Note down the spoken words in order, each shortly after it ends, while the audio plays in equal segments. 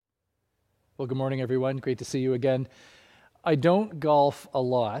Well, good morning, everyone. Great to see you again. I don't golf a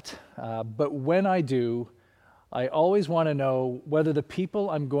lot, but when I do, I always want to know whether the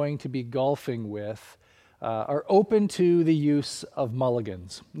people I'm going to be golfing with are open to the use of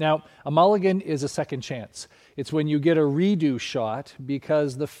mulligans. Now, a mulligan is a second chance. It's when you get a redo shot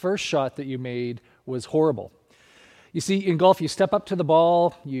because the first shot that you made was horrible. You see, in golf, you step up to the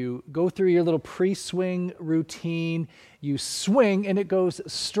ball, you go through your little pre-swing routine, you swing, and it goes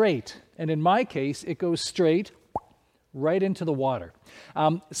straight. And in my case, it goes straight right into the water.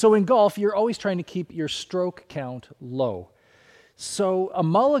 So in golf, you're always trying to keep your stroke count low. So a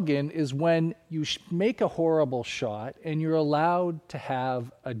mulligan is when you make a horrible shot and you're allowed to have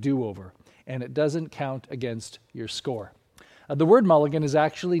a do-over, and it doesn't count against your score. The word mulligan is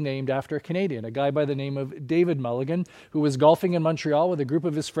actually named after a Canadian, a guy by the name of David Mulligan, who was golfing in Montreal with a group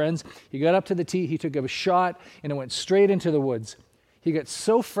of his friends. He got up to the tee, he took a shot, and it went straight into the woods. He got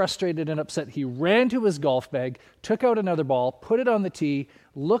so frustrated and upset, he ran to his golf bag, took out another ball, put it on the tee,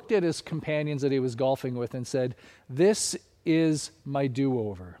 looked at his companions that he was golfing with, and said, "This is my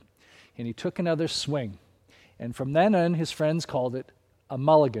do-over." And he took another swing. And from then on, his friends called it a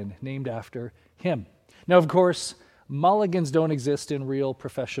mulligan, named after him. Now, of course, mulligans don't exist in real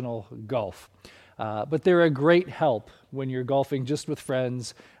professional golf, but they're a great help when you're golfing just with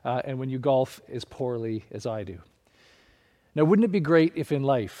friends and when you golf as poorly as I do. Now, wouldn't it be great if in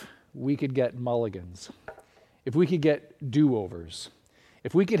life we could get mulligans, if we could get do-overs,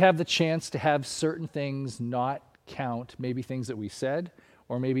 if we could have the chance to have certain things not count, maybe things that we said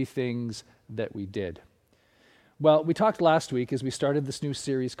or maybe things that we did? Well, we talked last week as we started this new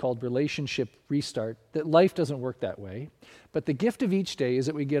series called Relationship Restart that life doesn't work that way, but the gift of each day is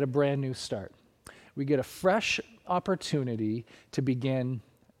that we get a brand new start. We get a fresh opportunity to begin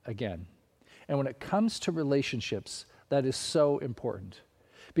again. And when it comes to relationships, that is so important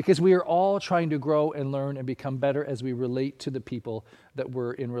because we are all trying to grow and learn and become better as we relate to the people that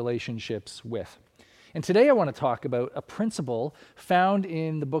we're in relationships with. And today I want to talk about a principle found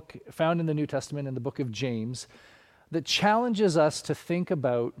in the New Testament in the book of James that challenges us to think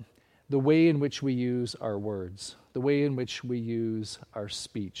about the way in which we use our words, the way in which we use our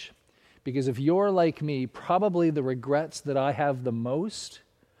speech. Because if you're like me, probably the regrets that I have the most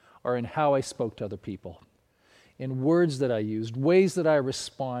are in how I spoke to other people, in words that I used, ways that I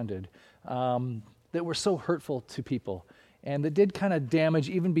responded that were so hurtful to people and that did kind of damage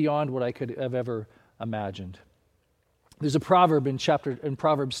even beyond what I could have ever imagined. There's a proverb in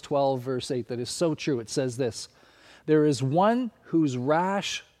Proverbs 12, verse 8 that is so true. It says this: "There is one whose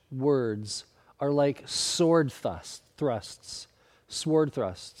rash words are like sword thrusts,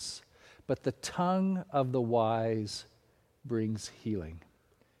 but the tongue of the wise brings healing."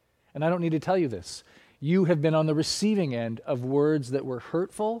 And I don't need to tell you this. You have been on the receiving end of words that were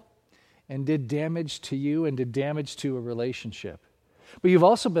hurtful and did damage to you and did damage to a relationship. But you've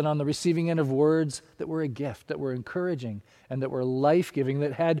also been on the receiving end of words that were a gift, that were encouraging, and that were life-giving,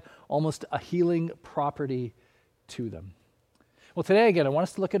 that had almost a healing property to them. Well, today, again, I want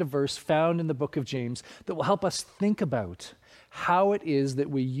us to look at a verse found in the book of James that will help us think about how it is that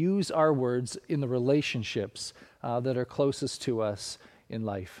we use our words in the relationships that are closest to us in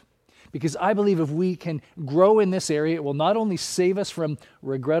life. Because I believe if we can grow in this area, it will not only save us from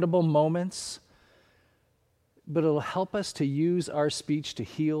regrettable moments, but it'll help us to use our speech to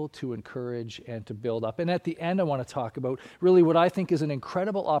heal, to encourage, and to build up. And at the end, I want to talk about really what I think is an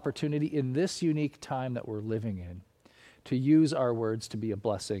incredible opportunity in this unique time that we're living in, to use our words to be a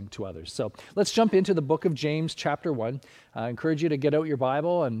blessing to others. So let's jump into the book of James, chapter 1. I encourage you to get out your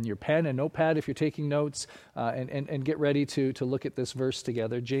Bible and your pen and notepad if you're taking notes, and get ready to look at this verse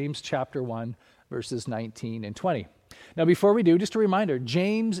together. James, chapter 1, verses 19 and 20. Now, before we do, just a reminder,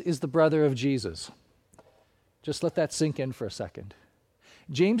 James is the brother of Jesus. Just let that sink in for a second.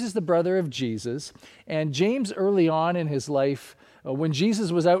 James is the brother of Jesus, and James early on in his life, when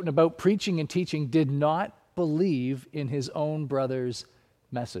Jesus was out and about preaching and teaching, did not believe in his own brother's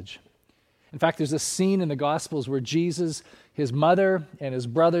message. In fact, there's a scene in the Gospels where Jesus, his mother, and his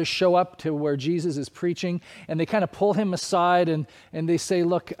brothers show up to where Jesus is preaching, and they kind of pull him aside, and they say,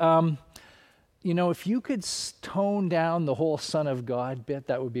 "Look, if you could tone down the whole Son of God bit,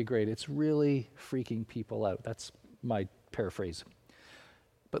 that would be great. It's really freaking people out." That's my paraphrase.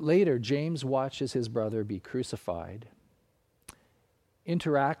 But later, James watches his brother be crucified,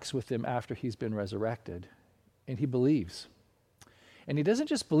 interacts with him after he's been resurrected, and he believes. And he doesn't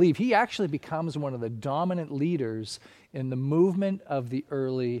just believe, he actually becomes one of the dominant leaders in the movement of the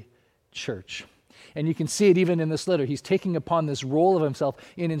early church. And you can see it even in this letter. He's taking upon this role of himself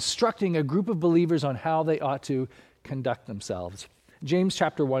in instructing a group of believers on how they ought to conduct themselves. James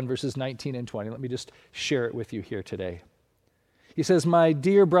chapter 1, verses 19 and 20. Let me just share it with you here today. He says, "My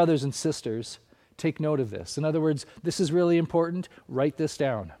dear brothers and sisters, take note of this." In other words, this is really important. Write this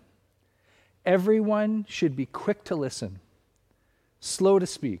down. "Everyone should be quick to listen, slow to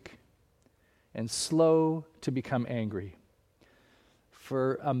speak, and slow to become angry.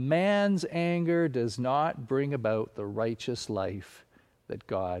 For a man's anger does not bring about the righteous life that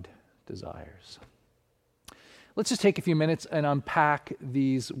God desires." Let's just take a few minutes and unpack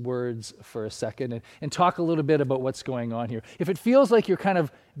these words for a second and talk a little bit about what's going on here. If it feels like you're kind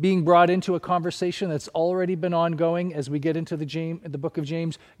of being brought into a conversation that's already been ongoing as we get into the book of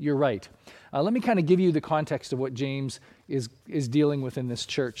James, you're right. Let me kind of give you the context of what James is dealing with in this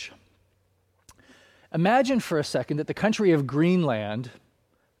church. Imagine for a second that the country of Greenland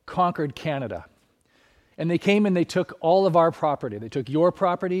conquered Canada. And they came and they took all of our property. They took your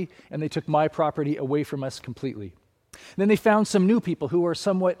property and they took my property away from us completely. And then they found some new people who were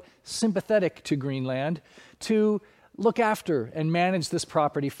somewhat sympathetic to Greenland to look after and manage this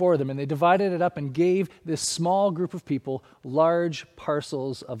property for them. And they divided it up and gave this small group of people large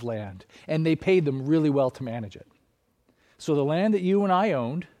parcels of land. And they paid them really well to manage it. So the land that you and I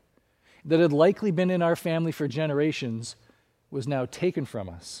owned, that had likely been in our family for generations, was now taken from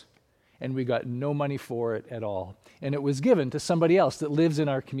us. And we got no money for it at all. And it was given to somebody else that lives in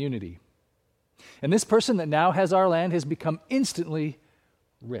our community. And this person that now has our land has become instantly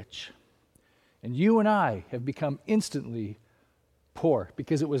rich. And you and I have become instantly poor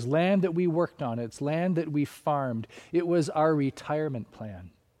because it was land that we worked on. It's land that we farmed. It was our retirement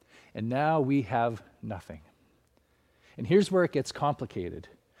plan. And now we have nothing. And here's where it gets complicated.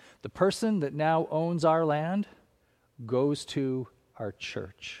 The person that now owns our land goes to our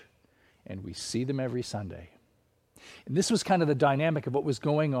church. And we see them every Sunday. And this was kind of the dynamic of what was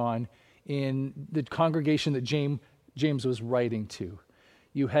going on in the congregation that James was writing to.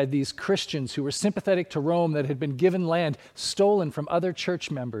 You had these Christians who were sympathetic to Rome that had been given land stolen from other church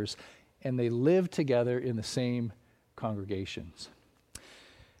members, and they lived together in the same congregations.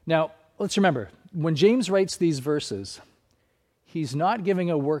 Now, let's remember, when James writes these verses, he's not giving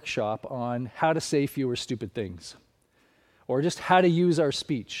a workshop on how to say fewer stupid things or just how to use our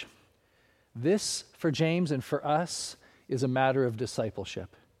speech. This, for James and for us, is a matter of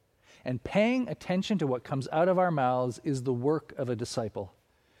discipleship. And paying attention to what comes out of our mouths is the work of a disciple.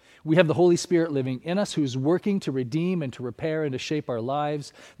 We have the Holy Spirit living in us who's working to redeem and to repair and to shape our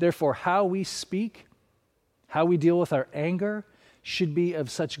lives. Therefore, how we speak, how we deal with our anger, should be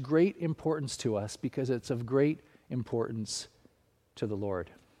of such great importance to us because it's of great importance to the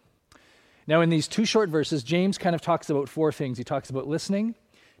Lord. Now, in these two short verses, James kind of talks about four things. He talks about listening,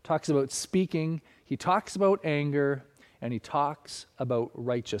 talks about speaking, he talks about anger, and he talks about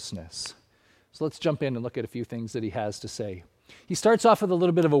righteousness. So let's jump in and look at a few things that he has to say. He starts off with a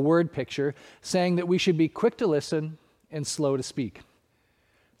little bit of a word picture, saying that we should be quick to listen and slow to speak.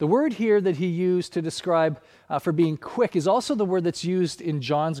 The word here that he used to describe for being quick is also the word that's used in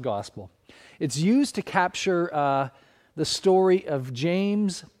John's gospel. It's used to capture the story of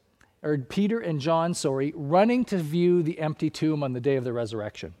Peter and John, running to view the empty tomb on the day of the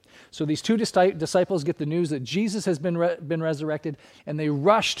resurrection. So these two disciples get the news that Jesus has been resurrected, and they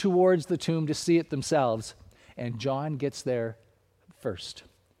rush towards the tomb to see it themselves. And John gets there first.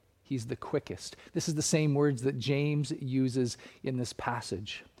 He's the quickest. This is the same words that James uses in this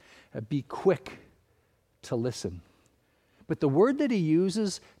passage. Be quick to listen. But the word that he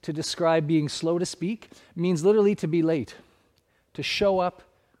uses to describe being slow to speak means literally to be late, to show up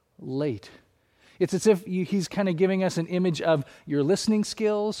late. It's as if he's kind of giving us an image of your listening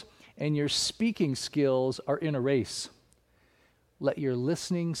skills and your speaking skills are in a race. Let your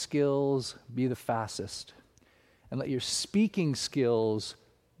listening skills be the fastest, and let your speaking skills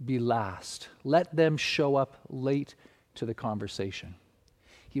be last. Let them show up late to the conversation.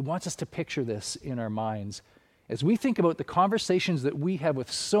 He wants us to picture this in our minds as we think about the conversations that we have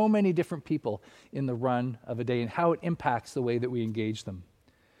with so many different people in the run of a day and how it impacts the way that we engage them.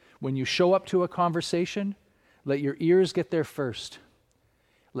 When you show up to a conversation, let your ears get there first.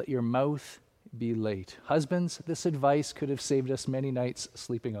 Let your mouth be late. Husbands, this advice could have saved us many nights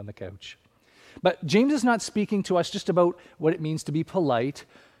sleeping on the couch. But James is not speaking to us just about what it means to be polite,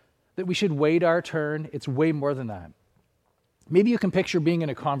 that we should wait our turn. It's way more than that. Maybe you can picture being in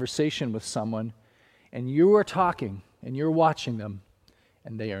a conversation with someone, and you are talking, and you're watching them,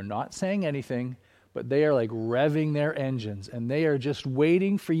 and they are not saying anything, but they are like revving their engines, and they are just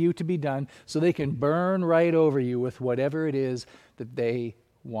waiting for you to be done so they can burn right over you with whatever it is that they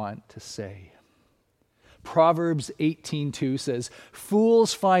want to say. Proverbs 18:2 says,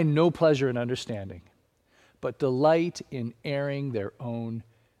 "Fools find no pleasure in understanding, but delight in airing their own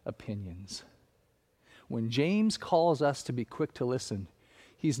opinions. When James calls us to be quick to listen,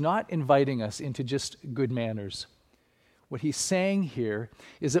 he's not inviting us into just good manners. What he's saying here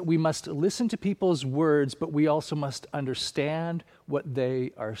is that we must listen to people's words, but we also must understand what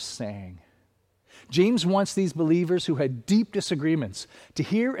they are saying. James wants these believers who had deep disagreements to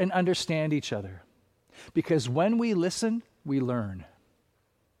hear and understand each other. Because when we listen, we learn.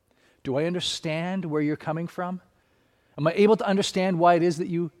 Do I understand where you're coming from? Am I able to understand why it is that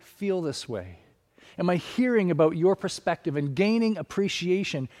you feel this way? Am I hearing about your perspective and gaining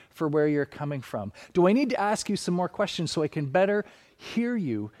appreciation for where you're coming from? Do I need to ask you some more questions so I can better hear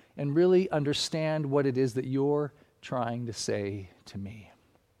you and really understand what it is that you're trying to say to me?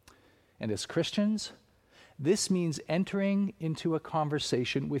 And as Christians, this means entering into a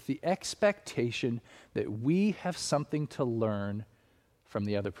conversation with the expectation that we have something to learn from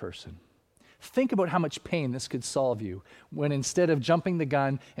the other person. Think about how much pain this could solve you when instead of jumping the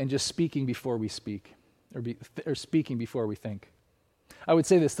gun and just speaking before we speak, or speaking before we think. I would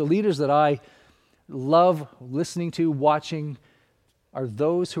say this, the leaders that I love listening to, watching, are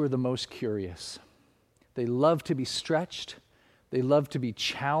those who are the most curious. They love to be stretched. They love to be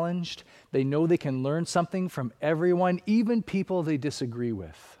challenged. They know they can learn something from everyone, even people they disagree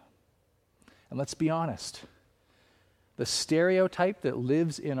with. And let's be honest. The stereotype that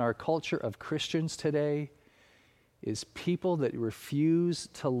lives in our culture of Christians today is people that refuse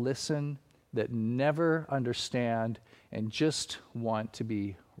to listen, that never understand, and just want to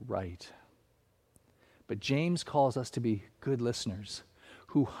be right. But James calls us to be good listeners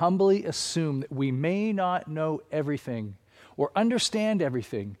who humbly assume that we may not know everything or understand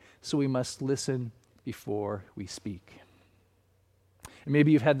everything, so we must listen before we speak. And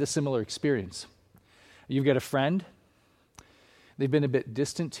maybe you've had this similar experience. You've got a friend. They've been a bit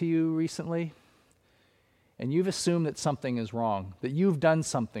distant to you recently, and you've assumed that something is wrong, that you've done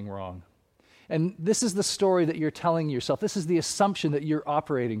something wrong. And this is the story that you're telling yourself. This is the assumption that you're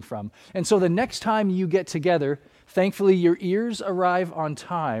operating from. And so the next time you get together, thankfully your ears arrive on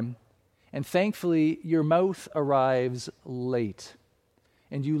time, and thankfully your mouth arrives late,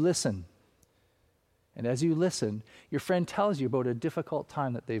 and you listen. And as you listen, your friend tells you about a difficult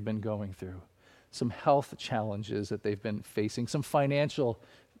time that they've been going through. Some health challenges that they've been facing, some financial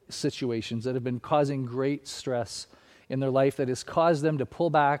situations that have been causing great stress in their life that has caused them to pull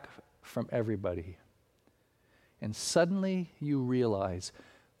back from everybody. And suddenly you realize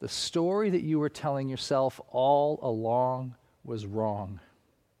the story that you were telling yourself all along was wrong.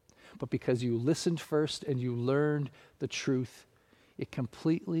 But because you listened first and you learned the truth, it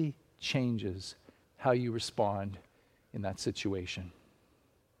completely changes how you respond in that situation.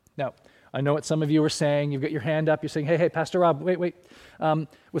 Now, I know what some of you are saying. You've got your hand up. You're saying, hey, Pastor Rob, wait.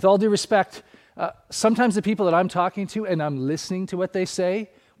 With all due respect, sometimes the people that I'm talking to and I'm listening to what they say,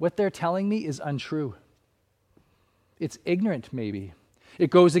 what they're telling me is untrue. It's ignorant, maybe. It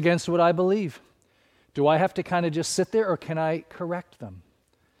goes against what I believe. Do I have to kind of just sit there, or can I correct them?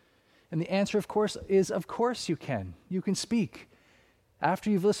 And the answer, of course, is of course you can. You can speak. After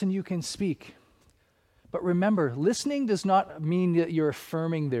you've listened, you can speak. But remember, listening does not mean that you're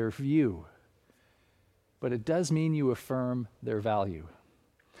affirming their view, but it does mean you affirm their value.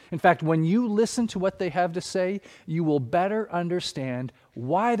 In fact, when you listen to what they have to say, you will better understand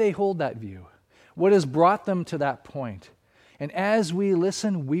why they hold that view, what has brought them to that point. And as we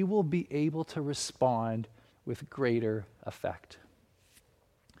listen, we will be able to respond with greater effect.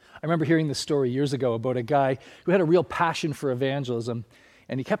 I remember hearing this story years ago about a guy who had a real passion for evangelism,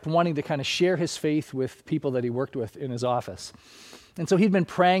 and he kept wanting to kind of share his faith with people that he worked with in his office. And so he'd been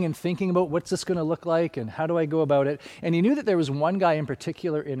praying and thinking about what's this going to look like and how do I go about it. And he knew that there was one guy in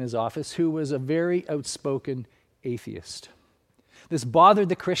particular in his office who was a very outspoken atheist. This bothered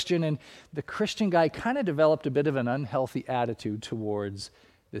the Christian, and the Christian guy kind of developed a bit of an unhealthy attitude towards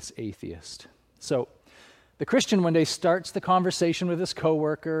this atheist. So the Christian one day starts the conversation with his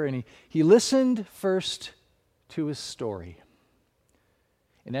coworker, and he listened first to his story.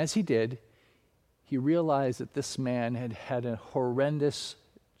 And as he did, he realized that this man had had a horrendous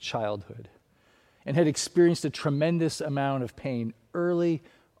childhood and had experienced a tremendous amount of pain early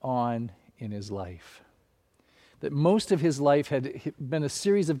on in his life. That most of his life had been a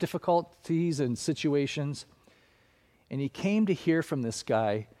series of difficulties and situations, and he came to hear from this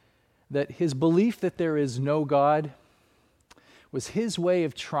guy that his belief that there is no God was his way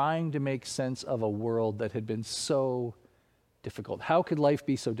of trying to make sense of a world that had been so difficult. How could life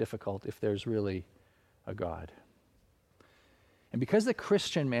be so difficult if there's really a God? And because the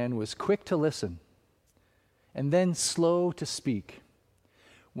Christian man was quick to listen and then slow to speak,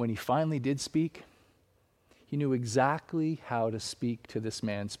 when he finally did speak, He knew exactly how to speak to this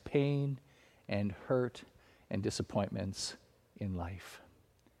man's pain and hurt and disappointments in life.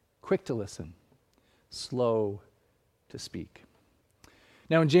 Quick to listen, slow to speak.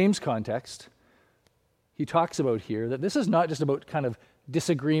 Now, in James' context, he talks about here that this is not just about kind of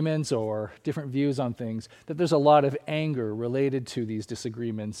disagreements or different views on things, that there's a lot of anger related to these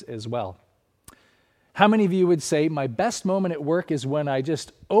disagreements as well. How many of you would say, my best moment at work is when I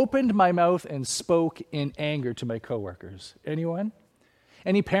just opened my mouth and spoke in anger to my coworkers? Anyone?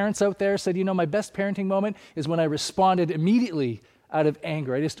 Any parents out there said, my best parenting moment is when I responded immediately out of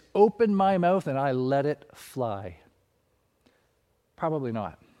anger. I just opened my mouth and I let it fly. Probably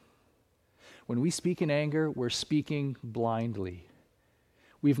not. When we speak in anger, we're speaking blindly.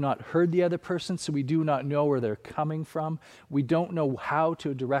 We've not heard the other person, so we do not know where they're coming from. We don't know how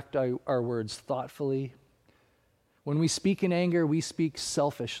to direct our words thoughtfully. When we speak in anger, we speak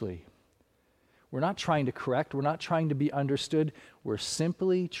selfishly. We're not trying to correct. We're not trying to be understood. We're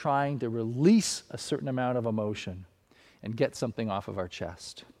simply trying to release a certain amount of emotion and get something off of our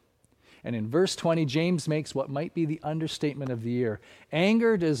chest. And in verse 20, James makes what might be the understatement of the year.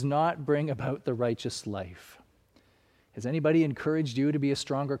 Anger does not bring about the righteous life. Has anybody encouraged you to be a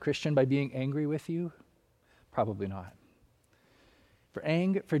stronger Christian by being angry with you? Probably not.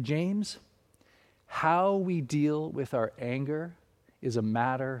 For James, how we deal with our anger is a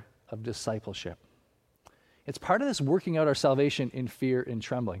matter of discipleship. It's part of this working out our salvation in fear and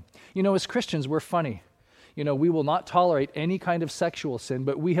trembling. As Christians, we're funny. We will not tolerate any kind of sexual sin,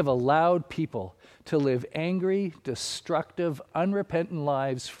 but we have allowed people to live angry, destructive, unrepentant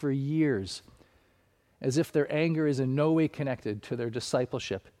lives for years, as if their anger is in no way connected to their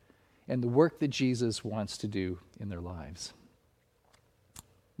discipleship and the work that Jesus wants to do in their lives.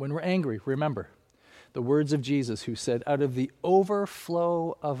 When we're angry, remember the words of Jesus, who said, out of the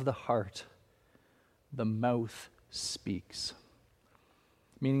overflow of the heart, the mouth speaks.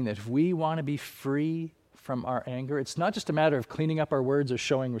 Meaning that if we want to be free from our anger, it's not just a matter of cleaning up our words or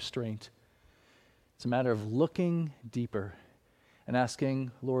showing restraint. It's a matter of looking deeper and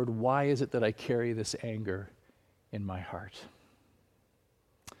asking, Lord, why is it that I carry this anger in my heart?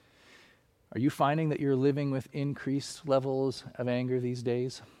 Are you finding that you're living with increased levels of anger these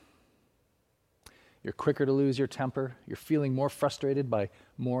days? You're quicker to lose your temper. You're feeling more frustrated by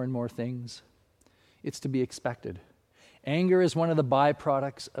more and more things. It's to be expected. Anger is one of the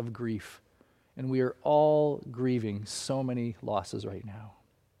byproducts of grief, and we are all grieving so many losses right now.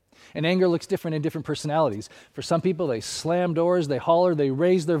 And anger looks different in different personalities. For some people, they slam doors, they holler, they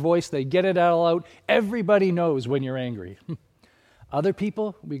raise their voice, they get it all out. Everybody knows when you're angry. Other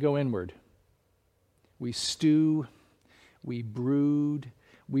people, we go inward. We stew, we brood,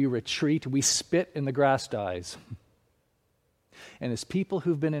 we retreat, we spit, and the grass dies. And as people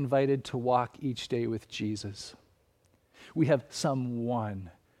who've been invited to walk each day with Jesus, we have someone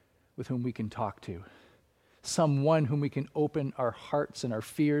with whom we can talk to. Someone whom we can open our hearts and our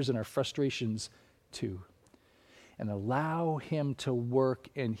fears and our frustrations to, and allow him to work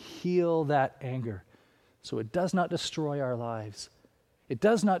and heal that anger so it does not destroy our lives. It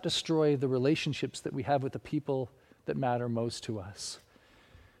does not destroy the relationships that we have with the people that matter most to us,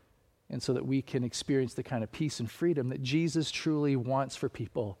 and so that we can experience the kind of peace and freedom that Jesus truly wants for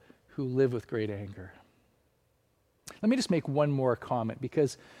people who live with great anger. Let me just make one more comment,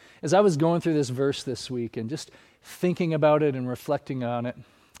 because as I was going through this verse this week and just thinking about it and reflecting on it,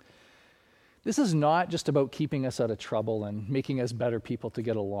 this is not just about keeping us out of trouble and making us better people to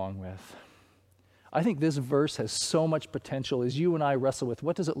get along with. I think this verse has so much potential as you and I wrestle with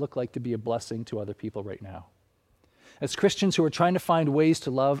what does it look like to be a blessing to other people right now. As Christians who are trying to find ways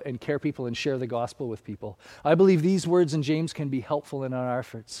to love and care people and share the gospel with people, I believe these words in James can be helpful in our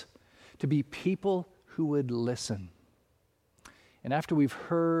efforts to be people who would listen. And after we've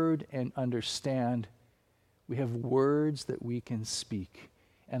heard and understand, we have words that we can speak,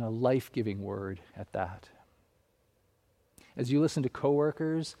 and a life-giving word at that. As you listen to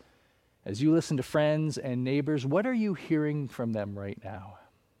coworkers, as you listen to friends and neighbors, what are you hearing from them right now?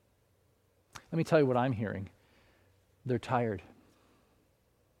 Let me tell you what I'm hearing. They're tired.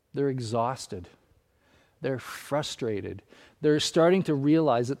 They're exhausted. They're frustrated. They're starting to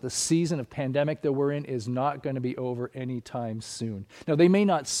realize that the season of pandemic that we're in is not going to be over anytime soon. Now, they may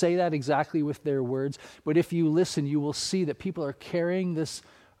not say that exactly with their words, but if you listen, you will see that people are carrying this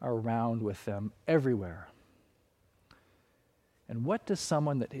around with them everywhere. And what does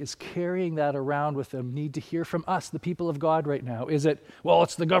someone that is carrying that around with them need to hear from us, the people of God, right now? Is it, well,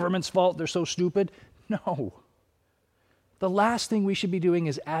 it's the government's fault, they're so stupid? No. The last thing we should be doing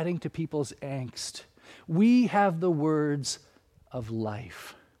is adding to people's angst. We have the words of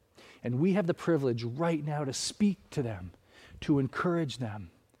life. And we have the privilege right now to speak to them, to encourage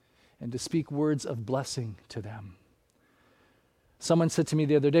them, and to speak words of blessing to them. Someone said to me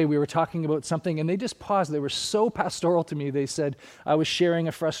the other day, we were talking about something, and they just paused. They were so pastoral to me. They said, I was sharing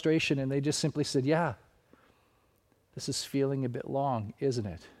a frustration, and they just simply said, yeah, this is feeling a bit long, isn't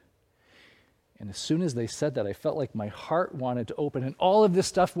it? And as soon as they said that, I felt like my heart wanted to open, and all of this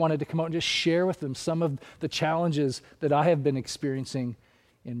stuff wanted to come out and just share with them some of the challenges that I have been experiencing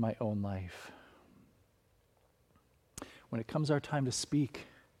in my own life. When it comes our time to speak,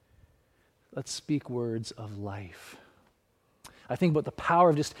 let's speak words of life. I think about the power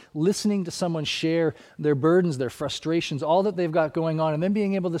of just listening to someone share their burdens, their frustrations, all that they've got going on, and then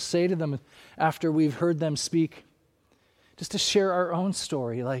being able to say to them after we've heard them speak, just to share our own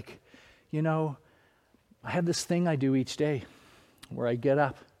story, like, you know, I have this thing I do each day where I get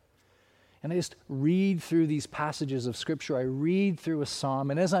up and I just read through these passages of Scripture. I read through a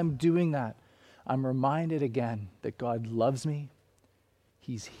psalm, and as I'm doing that, I'm reminded again that God loves me,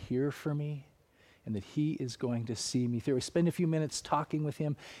 He's here for me, and that He is going to see me through. I spend a few minutes talking with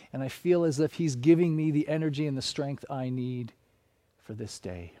Him, and I feel as if He's giving me the energy and the strength I need for this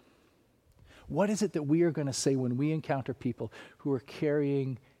day. What is it that we are going to say when we encounter people who are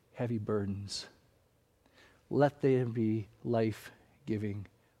carrying heavy burdens? Let there be life-giving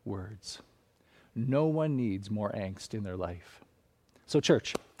words. No one needs more angst in their life. So,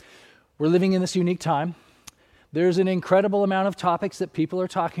 church, we're living in this unique time. There's an incredible amount of topics that people are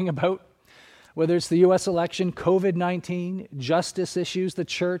talking about, whether it's the U.S. election, COVID-19, justice issues, the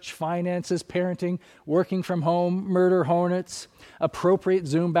church, finances, parenting, working from home, murder hornets, appropriate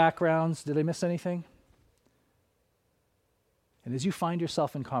Zoom backgrounds. Did I miss anything? And as you find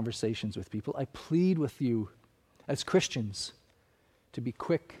yourself in conversations with people, I plead with you as Christians to be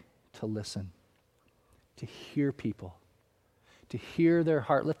quick to listen, to hear people, to hear their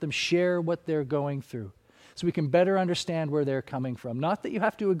heart. Let them share what they're going through so we can better understand where they're coming from. Not that you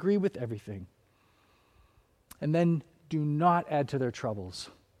have to agree with everything. And then do not add to their troubles,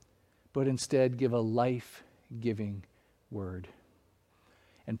 but instead give a life-giving word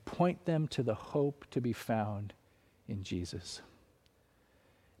and point them to the hope to be found in Jesus.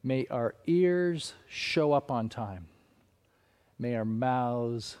 May our ears show up on time. May our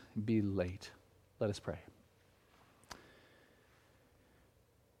mouths be late. Let us pray.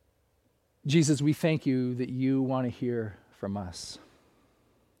 Jesus, we thank you that you want to hear from us.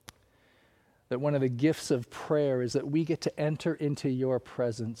 That one of the gifts of prayer is that we get to enter into your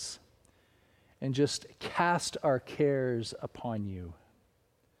presence and just cast our cares upon you.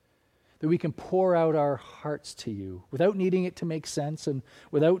 That we can pour out our hearts to you without needing it to make sense and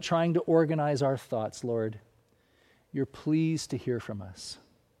without trying to organize our thoughts, Lord. You're pleased to hear from us.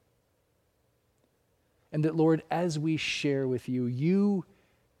 And that, Lord, as we share with you, you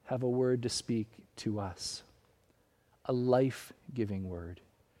have a word to speak to us, a life-giving word.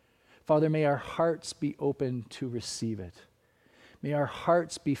 Father, may our hearts be open to receive it. May our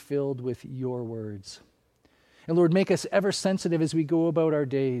hearts be filled with your words. And Lord, make us ever sensitive as we go about our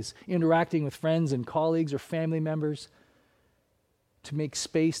days, interacting with friends and colleagues or family members, to make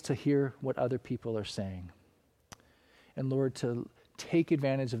space to hear what other people are saying. And Lord, to take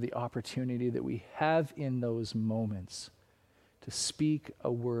advantage of the opportunity that we have in those moments to speak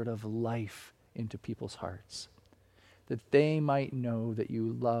a word of life into people's hearts, that they might know that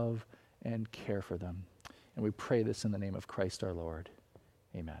you love and care for them. And we pray this in the name of Christ our Lord.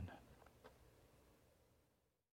 Amen.